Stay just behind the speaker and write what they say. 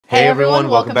Hey everyone,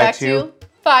 welcome back to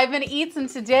 5 Minute Eats, and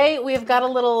today we've got a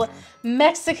little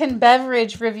Mexican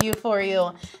beverage review for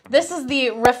you. This is the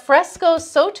Refresco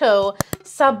Soto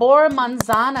Sabor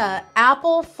Manzana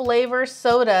apple flavor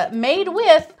soda made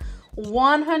with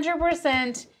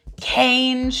 100%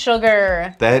 cane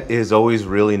sugar. That is always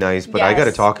really nice, but I got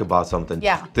to talk about something.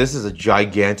 Yeah. This is a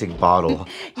gigantic bottle.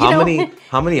 How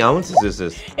many ounces is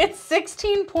this? It's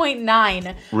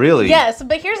 16.9. Really? Yes,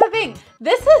 but here's the thing.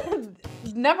 This is,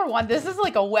 number one, this is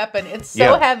like a weapon. It's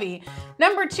so heavy.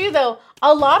 Number two, though,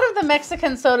 a lot of the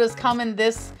Mexican sodas come in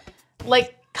this,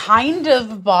 like, kind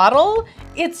of bottle.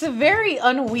 It's very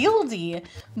unwieldy,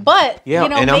 but you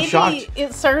know, maybe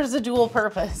it serves a dual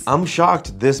purpose. I'm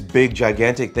shocked this big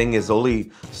gigantic thing is only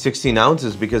 16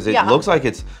 ounces because it looks like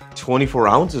it's 24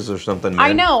 ounces or something, man.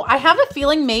 I know. I have a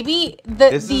feeling maybe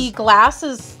the glass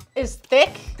is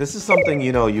thick. This is something,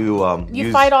 you know,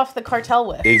 you fight off the cartel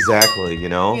with. Exactly, you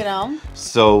know? You know?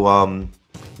 So,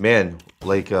 man,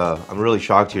 like, I'm really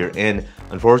shocked here. And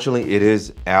unfortunately, it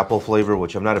is apple flavor,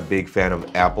 which I'm not a big fan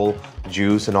of apple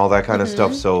juice and all that kind of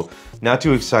stuff. So, not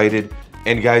too excited.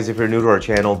 And guys, if you're new to our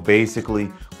channel,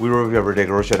 basically, we review everyday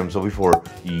grocery items. So before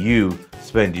you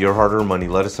spend your hard-earned money,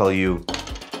 let us tell you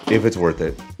if it's worth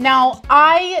it. Now,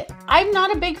 I'm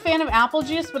not a big fan of apple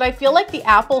juice, but I feel like the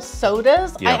apple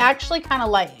sodas, I actually kind of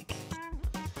like.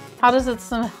 How does it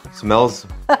smell? Smells.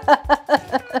 Do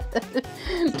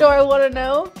I want to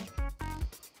know?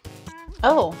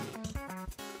 Oh.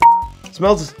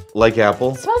 Smells like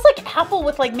apple. It smells like apple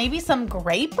with like maybe some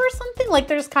grape or something. Like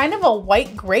there's kind of a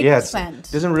white grape scent.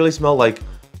 It doesn't really smell like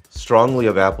strongly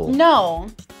of apple.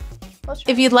 No.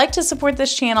 If you'd like to support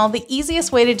this channel, the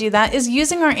easiest way to do that is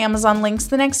using our Amazon links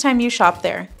the next time you shop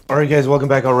there. All right, guys, welcome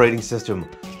back. Our rating system.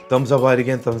 Thumbs up, light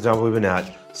again, thumbs down, believe it or not.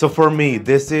 So for me,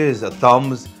 this is a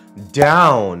thumbs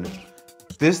down.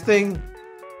 This thing,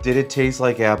 did it taste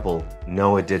like apple?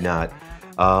 No, it did not.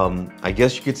 I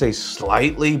guess you could say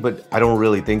slightly, but I don't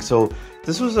really think so.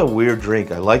 This was a weird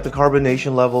drink. I like the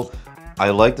carbonation level. I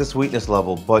like the sweetness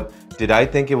level, but did I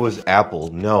think it was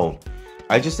apple? No.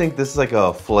 I just think this is like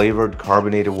a flavored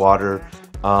carbonated water.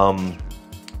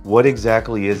 What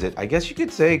exactly is it? I guess you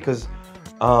could say because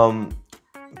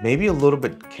maybe a little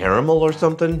bit caramel or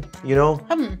something, you know?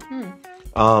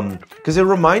 Because it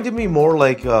reminded me more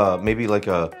like maybe like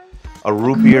a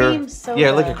root beer. Cream soda.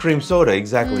 Yeah, like a cream soda,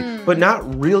 exactly. But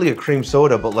not really a cream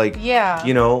soda, but like,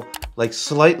 you know, like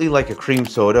slightly like a cream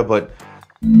soda. But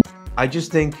I just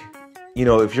think, you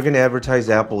know, if you're going to advertise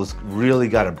apple, it's really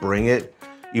got to bring it,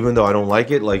 even though I don't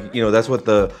like it. Like, you know, that's what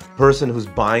the person who's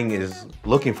buying is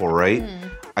looking for, right?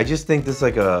 I just think this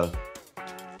like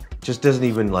just doesn't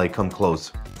even like come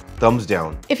close. Thumbs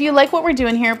down. If you like what we're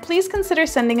doing here, please consider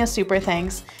sending us super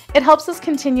thanks. It helps us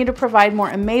continue to provide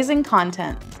more amazing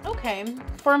content. Okay,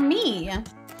 for me,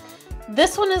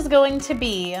 this one is going to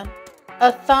be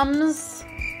a thumbs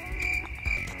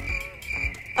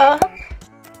up.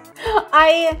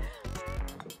 I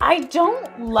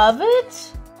don't love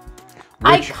it.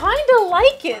 I kind of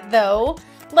like it though.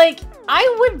 Like,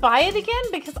 I would buy it again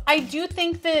because I do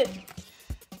think that,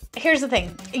 here's the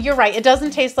thing. You're right. It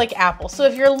doesn't taste like apple. So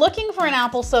if you're looking for an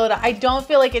apple soda, I don't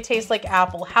feel like it tastes like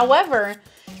apple. However,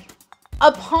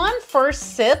 upon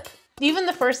first sip, even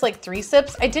the first like 3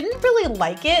 sips, I didn't really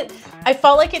like it. I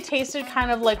felt like it tasted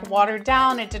kind of like watered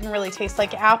down. It didn't really taste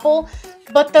like apple.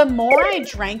 But the more I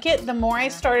drank it, the more I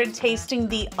started tasting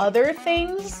the other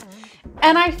things.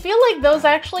 And I feel like those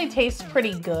actually taste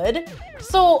pretty good.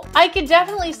 So I could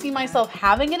definitely see myself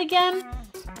having it again.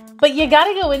 But you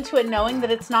gotta go into it knowing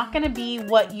that it's not gonna be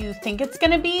what you think it's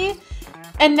gonna be.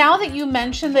 And now that you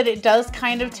mentioned that it does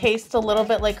kind of taste a little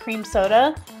bit like cream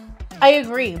soda, I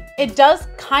agree. It does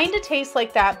kind of taste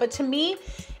like that, but to me,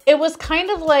 it was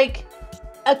kind of like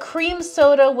a cream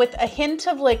soda with a hint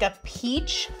of like a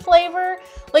peach flavor,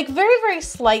 like very, very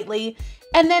slightly.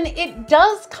 And then it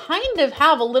does kind of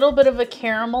have a little bit of a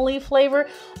caramelly flavor.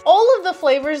 All of the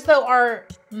flavors though are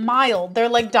mild. They're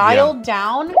like dialed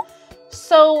down.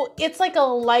 So it's like a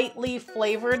lightly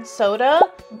flavored soda,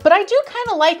 but I do kind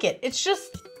of like it. It's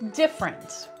just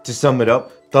different. To sum it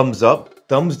up, thumbs up,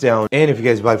 thumbs down. And if you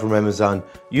guys buy from Amazon,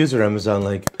 use our Amazon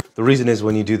link. The reason is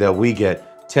when you do that, we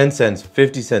get 10 cents,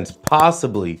 50 cents,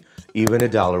 possibly even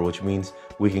 $1, which means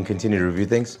we can continue to review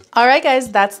things. All right,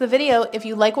 guys, that's the video. If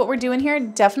you like what we're doing here,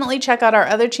 definitely check out our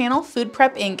other channel, Food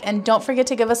Prep Inc. And don't forget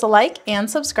to give us a like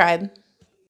and subscribe.